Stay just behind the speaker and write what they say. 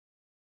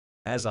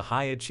As a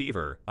high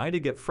achiever, I do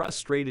get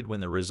frustrated when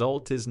the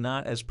result is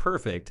not as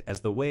perfect as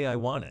the way I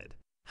wanted.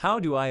 How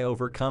do I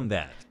overcome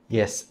that?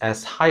 Yes,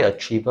 as high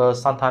achiever,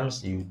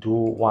 sometimes you do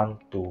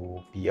want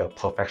to be a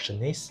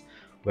perfectionist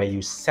where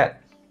you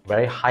set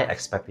very high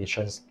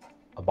expectations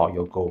about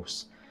your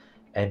goals.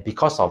 And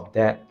because of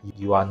that,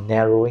 you are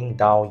narrowing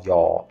down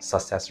your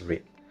success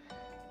rate.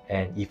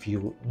 And if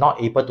you're not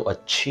able to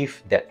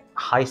achieve that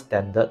high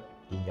standard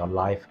in your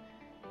life,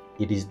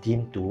 it is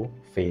deemed to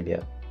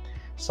failure.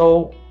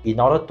 So in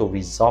order to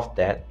resolve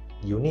that,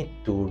 you need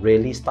to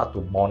really start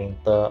to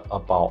monitor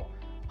about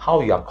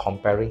how you are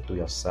comparing to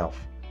yourself.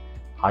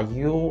 Are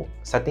you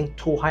setting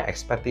too high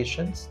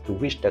expectations to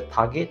reach that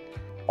target,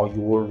 or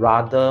you would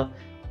rather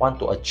want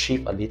to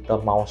achieve a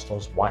little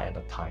milestones one at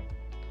a time?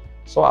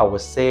 So I would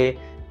say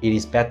it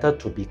is better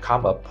to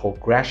become a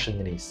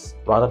progressionist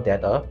rather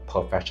than a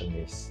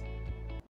perfectionist.